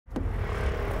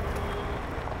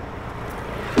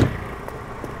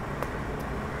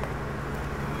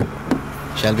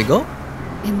Shall we go?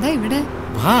 എന്താ ഇവിടെ?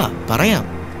 വാ പറയാം.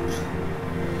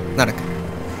 നടക്ക്.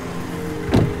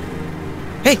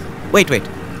 Hey, wait.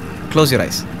 Close your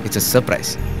eyes. It's a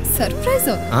surprise. Surprise?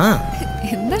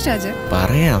 എന്താ ഷാജർ?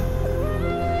 പറയാം.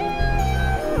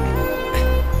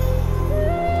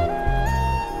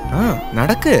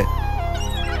 നടക്ക്.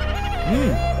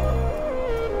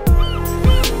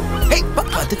 Hey,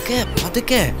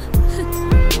 പതുക്കെ.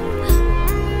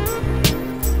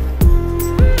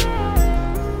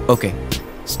 Okay,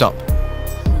 stop.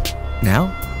 Now,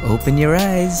 open your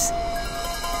eyes.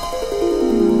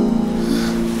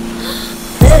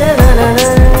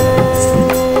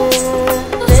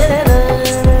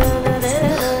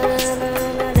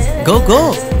 Go.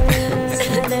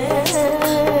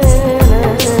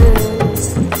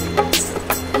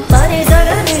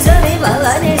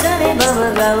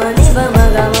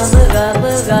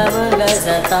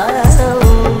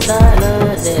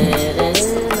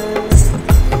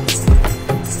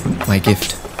 My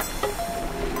gift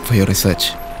for your research.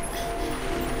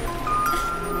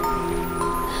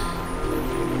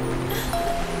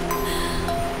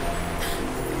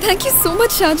 Thank you so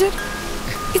much, Shahjar.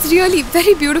 It's really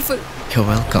very beautiful. You're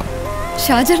welcome.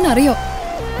 ഷാജറിന് അറിയോ,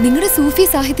 നിങ്ങളുടെ സൂഫി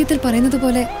സാഹിത്യത്തിൽ പറയുന്നത്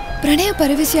പോലെ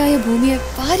പ്രണയപരവശിയായ ഭൂമിയെ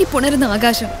വാരിപ്പുണരുന്ന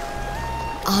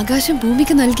ആകാശം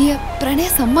ഭൂമിക്ക് നൽകിയ പ്രണയ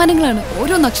സമ്മാനങ്ങളാണ്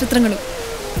ഓരോ നക്ഷത്രങ്ങളും.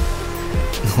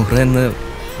 നൂറ എന്ന്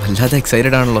വല്ലാതെ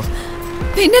എക്സൈറ്റഡ് ആണല്ലോ.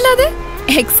 പിന്നല്ലാതെ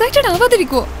എക്സൈറ്റഡ്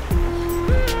ആവാതിരിക്കുവോ?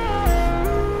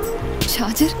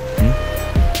 ഷാജർ,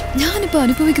 ഞാനിപ്പോ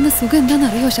അനുഭവിക്കുന്ന സുഖം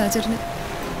എന്താണെന്നറിയോ ഷാജറിന്?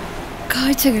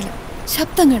 കാഴ്ചകള്,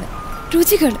 ശബ്ദങ്ങള്,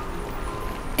 രുചികള്,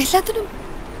 എല്ലാത്തിനും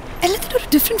ഒരു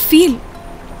ഡിഫറെന്റ് ഫീൽ.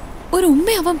 ഒരു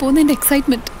ഉമ്മയാവാൻ പോകുന്നതിന്റെ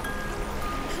എക്സൈറ്റ്മെന്റ്.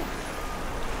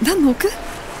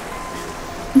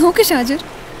 നോക്ക് ഷാജർ,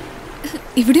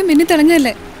 ഇവിടെയും മിന്നി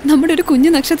തിളങ്ങല്ലേ നമ്മുടെ ഒരു കുഞ്ഞു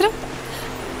നക്ഷത്രം.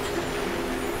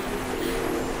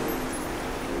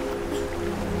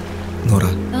 നൂറ,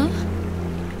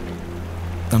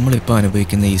 നമ്മളിപ്പോൾ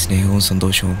അനുഭവിക്കുന്ന ഈ സ്നേഹവും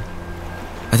സന്തോഷവും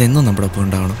അതെന്നും നമ്മുടെ ഒപ്പം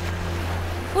ഉണ്ടാവണം.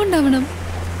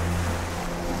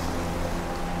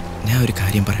 ഞാൻ ഒരു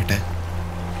കാര്യം പറയട്ടെ,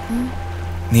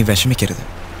 നീ വിഷമിക്കരുത്.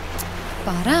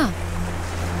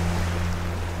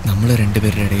 നമ്മൾ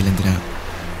രണ്ടുപേരുടെ ഇടയിൽ എന്തിനാ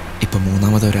ഇപ്പൊ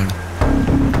മൂന്നാമതൊരാള്?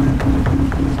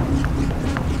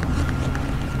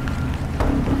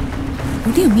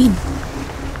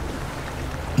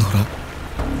 നൂറ,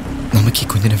 നമുക്ക് ഈ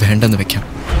കുഞ്ഞിനെ വേണ്ടെന്ന് വെക്കാം.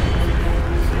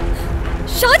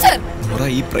 നൂറ,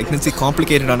 ഈ പ്രഗ്നൻസി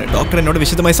കോംപ്ലിക്കേറ്റഡ് ആണ്. ഡോക്ടർ എന്നോട്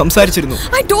വിശദമായി സംസാരിച്ചിരുന്നു.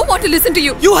 I don't want to listen to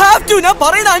you. You have to. ഞാൻ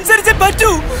പറയുന്നത് അനുസരിച്ചേ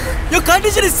പറ്റൂ. Your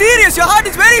condition is serious. Your heart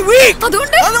is very weak.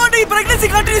 അതുകൊണ്ട് ഈ പ്രഗ്നൻസി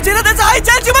കണ്ടിന്യൂ ചെയ്താൽ there's a high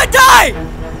chance you might die.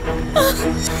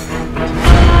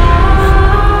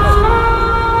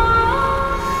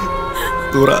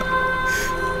 Noora,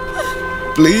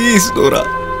 please Noora,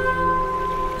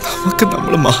 നമുക്ക്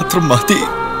നമ്മൾ മാത്രം മതി.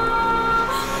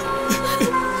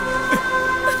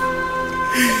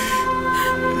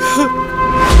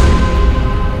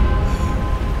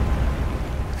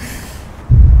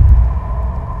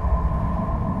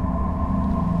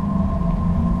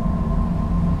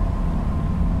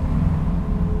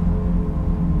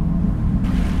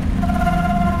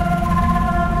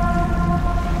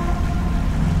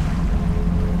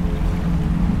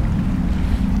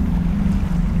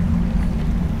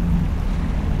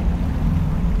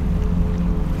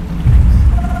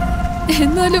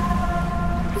 എന്നാലും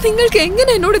നിങ്ങൾക്ക്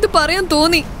എങ്ങനെ എന്നോട് ഇത് പറയാൻ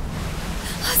തോന്നി?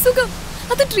 അസുഖം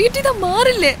അത് ട്രീറ്റ് ചെയ്താൽ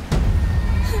മാറില്ലേ?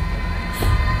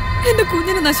 എന്റെ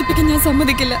കുഞ്ഞിനെ നശിപ്പിക്കാൻ ഞാൻ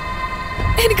സമ്മതിക്കില്ല.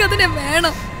 എനിക്കതിനെ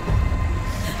വേണം.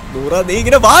 നീ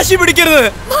ഇങ്ങനെ വാശി പിടിക്കരുത്.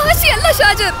 വാശിയല്ല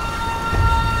ഷാജർ,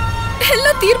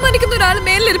 എല്ലാം തീരുമാനിക്കുന്ന ഒരാൾ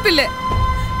മേലിരിപ്പില്ലേ,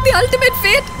 ദി അൾട്ടിമേറ്റ്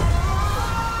ഫേറ്റ്.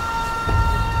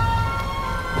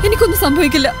 എനിക്കൊന്നും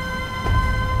സംഭവിക്കില്ല.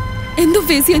 എന്തും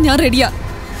ഫേസ് ചെയ്യാൻ ഞാൻ റെഡിയാ.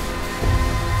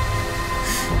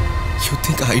 You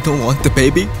think I don't want the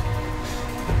baby?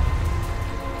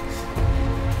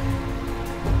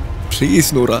 Please,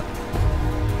 Noora.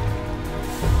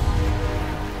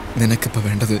 നിനക്കിപ്പോൾ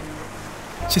വേണ്ടത്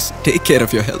just take care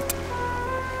of your health.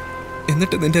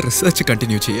 എന്നിട്ട് നിന്റെ റിസർച്ച്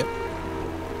കണ്ടിന്യൂ ചെയ്യാം.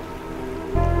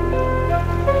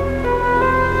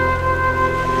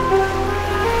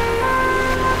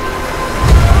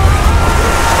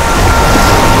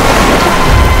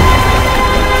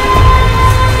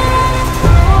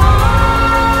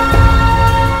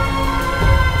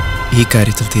 ഈ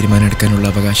കാര്യത്തിൽ തീരുമാനമെടുക്കാനുള്ള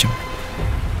അവകാശം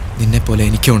നിന്നെപ്പോലെ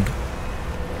എനിക്കുമുണ്ട്.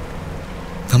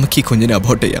 നമുക്ക് ഈ കുഞ്ഞിനെ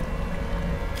അബോർട്ട് ചെയ്യാം.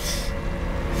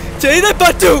 ചെയ്തേ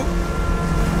പറ്റൂ.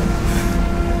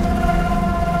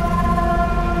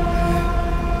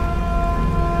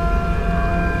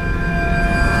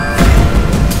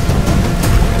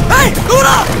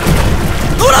 Noora!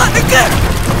 Noora, Nick!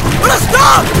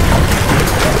 Stop!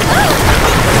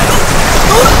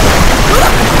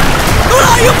 Noora,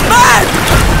 are you mad?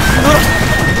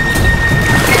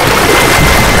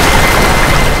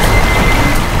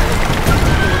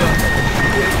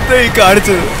 എന്താ ഈ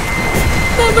കാണിച്ചത്?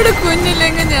 നമ്മുടെ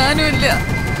കുഞ്ഞില്ലെങ്കിൽ ഞാനുമില്ല.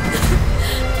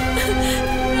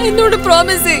 എന്നോട്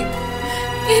പ്രോമിസ് ചെയ്യ്,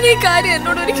 ഇനി കാര്യം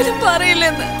എന്നോട് ഒരിക്കലും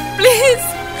പറയില്ലെന്ന്. Please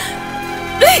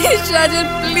please Shajan,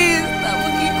 please.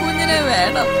 നമുക്ക് ഈ കുഞ്ഞിനെ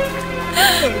വേണം.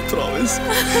 I promise.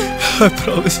 I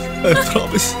promise. I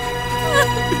promise.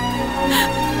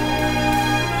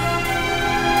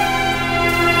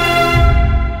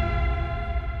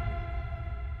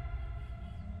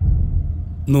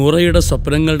 നൂറയുടെ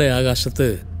സ്വപ്നങ്ങളുടെ ആകാശത്ത്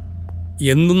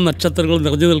എന്നും നക്ഷത്രങ്ങൾ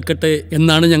നിറഞ്ഞു നിൽക്കട്ടെ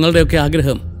എന്നാണ് ഞങ്ങളുടെയൊക്കെ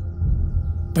ആഗ്രഹം.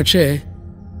 പക്ഷേ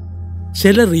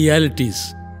ചില റിയാലിറ്റീസ്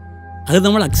അത്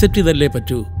നമ്മൾ അക്സെപ്റ്റ് ചെയ്തല്ലേ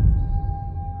പറ്റൂ.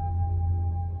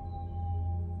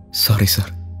 സോറി സാർ,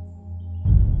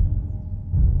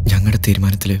 ഞങ്ങളുടെ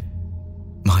തീരുമാനത്തിൽ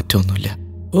മാറ്റമൊന്നുമില്ല.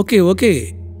 ഓക്കെ ഓക്കെ,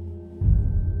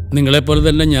 നിങ്ങളെപ്പോലെ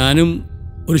തന്നെ ഞാനും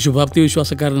ഒരു ശുഭാപ്തി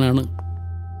വിശ്വാസക്കാരനാണ്.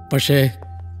 പക്ഷേ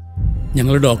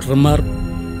ഞങ്ങൾ ഡോക്ടർമാർ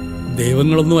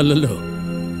ദൈവങ്ങളൊന്നുമല്ലല്ലോ.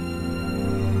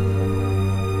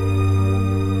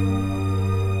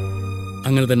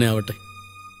 അങ്ങനെ തന്നെ ആവട്ടെ.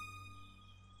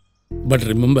 But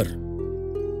remember,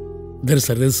 there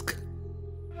is A risk.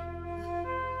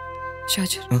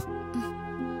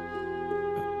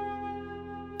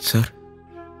 Sir,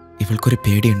 ഇവൾക്കൊരു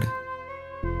പേടിയുണ്ട്.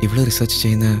 ഇവള് റിസർച്ച്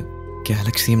ചെയ്യുന്ന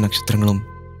ഗാലക്സിയും നക്ഷത്രങ്ങളും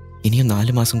ഇനിയും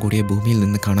 4 മാസം കൂടിയ ഭൂമിയിൽ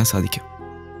നിന്ന് കാണാൻ സാധിക്കും.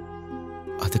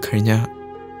 അത് കഴിഞ്ഞാൽ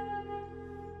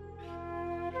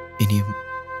ഇനിയും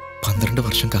 12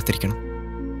 വർഷം കാത്തിരിക്കണം.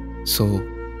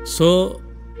 സോ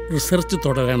റിസർച്ച്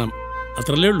തുടരണം,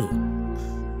 അത്രല്ലേ ഉള്ളൂ.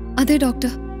 അതെ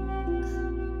ഡോക്ടർ.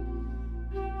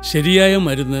 ശരിയായ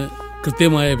മരുന്ന്,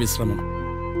 കൃത്യമായ വിശ്രമം.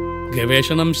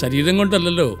 ഗവേഷണം ശരീരം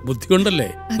കൊണ്ടല്ലോ, ബുദ്ധി കൊണ്ടല്ലേ.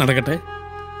 നടക്കട്ടെ.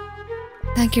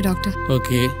 Thank you doctor.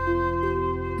 ഓക്കെ.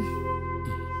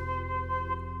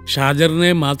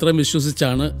 ഷാജറിനെ മാത്രം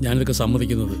വിശ്വസിച്ചാണ് ഞാനിതൊക്കെ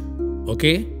സമ്മതിക്കുന്നത്.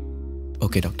 Okay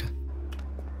okay doctor.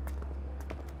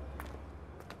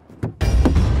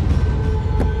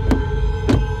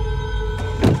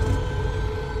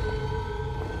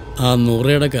 ആ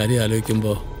നൂറയുടെ കാര്യം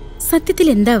ആലോചിക്കുമ്പോൾ സത്യത്തിൽ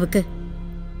എന്താ അവക്ക്?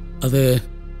 അത്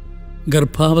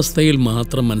ഗർഭാവസ്ഥയിൽ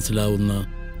മാത്രം മനസ്സിലാവുന്ന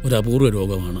ഒരു അപൂർവ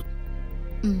രോഗമാണ്.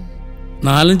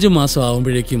 4-5 മാസം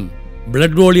ആവുമ്പോഴേക്കും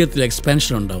ബ്ലഡ് വോളിയത്തിൽ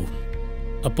എക്സ്പാൻഷൻ ഉണ്ടാവും.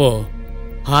 അപ്പോൾ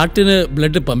ഹാർട്ടിന്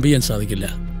ബ്ലഡ് പമ്പ് ചെയ്യാൻ സാധിക്കില്ല.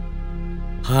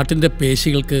 ഹാർട്ടിൻ്റെ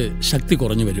പേശികൾക്ക് ശക്തി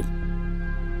കുറഞ്ഞു വരും.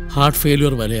 Heart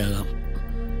failure വരെയാകാം.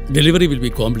 Delivery will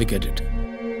be complicated.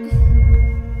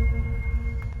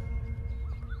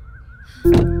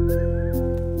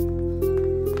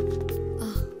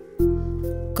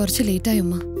 കുറച്ച് ലേറ്റായി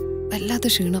ഉമ്മ. വല്ലാത്ത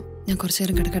ക്ഷീണം. ഞാൻ കുറച്ചു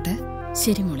നേരം കിടക്കട്ടെ.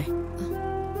 ശരി മോളെ.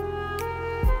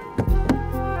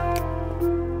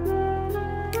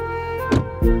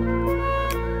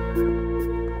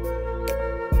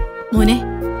 മോനെ,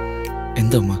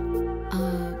 എന്താ ഉമ്മ?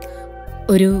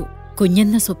 ഒരു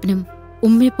കുഞ്ഞെന്ന സ്വപ്നം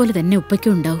ഉമ്മയെപ്പോലെ തന്നെ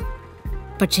ഉപ്പയ്ക്കും ഉണ്ടാവും.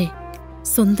 പക്ഷേ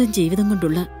സ്വന്തം ജീവിതം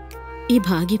കൊണ്ടുള്ള ഈ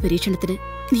ഭാഗ്യ പരീക്ഷണത്തിന്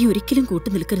നീ ഒരിക്കലും കൂട്ടു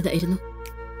നിൽക്കരുതായിരുന്നു.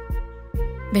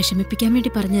 വിഷമിപ്പിക്കാൻ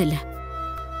വേണ്ടി പറഞ്ഞതല്ല,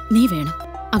 നീ വേണം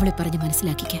അവളെ പറഞ്ഞ്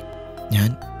മനസ്സിലാക്കിക്കാൻ.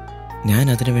 ഞാൻ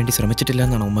അതിനു വേണ്ടി ശ്രമിച്ചിട്ടില്ല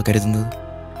എന്നാണ് ഉമ്മ കരുതുന്നത്?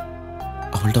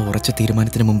 അവളുടെ ഉറച്ച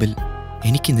തീരുമാനത്തിന് മുമ്പിൽ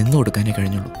എനിക്ക് നിന്നു കൊടുക്കാനേ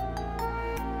കഴിഞ്ഞുള്ളൂ.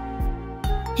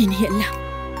 ഇനിയല്ല,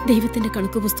 ദൈവത്തിന്റെ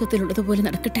കണക്ക് പുസ്തകത്തിലുള്ളതുപോലെ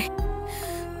നടക്കട്ടെ.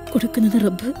 കൊടുക്കുന്നത്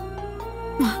റബ്ബ്,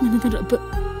 വാങ്ങുന്നത് റബ്ബ്.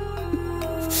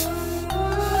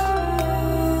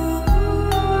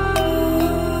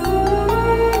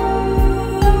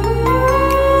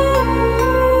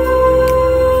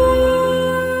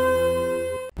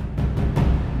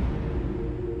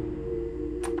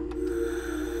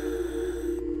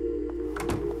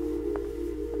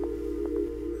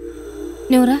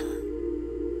 നോറ,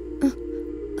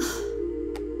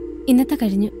 ഇന്നത്തെ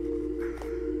കഴിഞ്ഞു.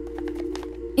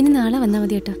 ഇനി നാളെ വന്നാൽ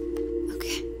മതി കേട്ടോ.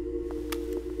 ഓക്കെ.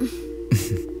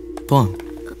 പോവാം.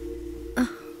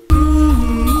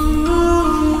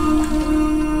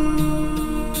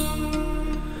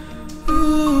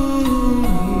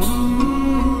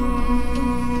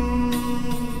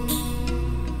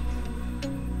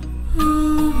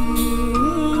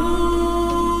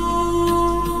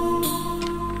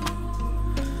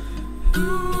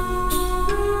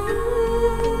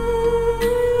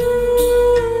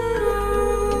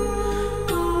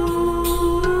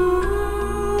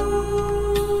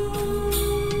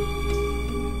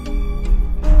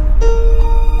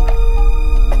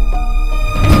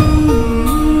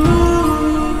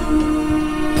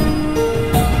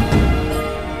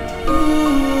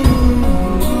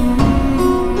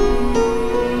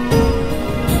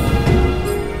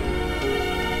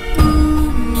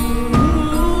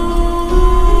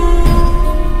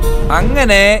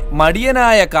 അങ്ങനെ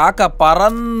മടിയനായ കാക്ക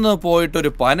പറന്നു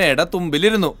പോയിട്ടൊരു പനയുടെ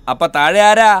തുമ്പിലിരുന്നു. അപ്പൊ താഴെ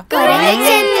ആരാ?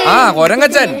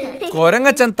 കൊരങ്ങച്ചൻ.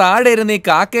 കൊരങ്ങച്ചൻ താഴെ ഇരുന്ന് ഈ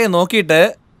കാക്കയെ നോക്കിയിട്ട്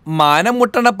മാനം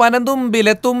മുട്ടണ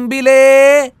പനന്തുമ്പിലെ തുമ്പിലേ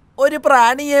ഒരു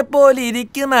പ്രാണിയെ പോലെ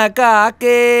ഇരിക്കുന്ന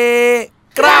കാക്കേ,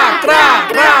 ക്രാ ക്രാ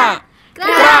ക്രാ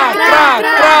ക്രാ ക്രാ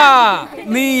ക്രാ,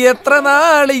 നീ എത്ര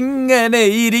നാളിങ്ങനെ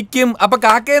ഇരിക്കും? അപ്പൊ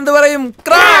കാക്ക എന്ത് പറയും?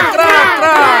 ക്രാ ക്രാ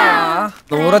ക്രാ.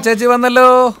 നൂറ ചേച്ചി വന്നല്ലോ.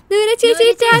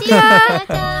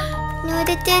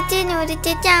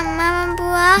 അമ്മാവൻ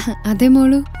പോവാ. അതെ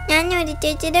മോളു. ഞാൻ നൂരി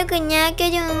ചേച്ചിയുടെ കുഞ്ഞാക്കി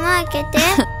ഉമ്മ ആക്കട്ടെ.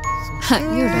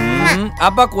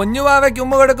 അപ്പൊ കുഞ്ഞുവാവയ്ക്ക്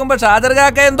ഉമ്മ കൊടുക്കുമ്പോ ഷാജർ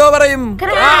കാക്ക എന്തോ പറയും?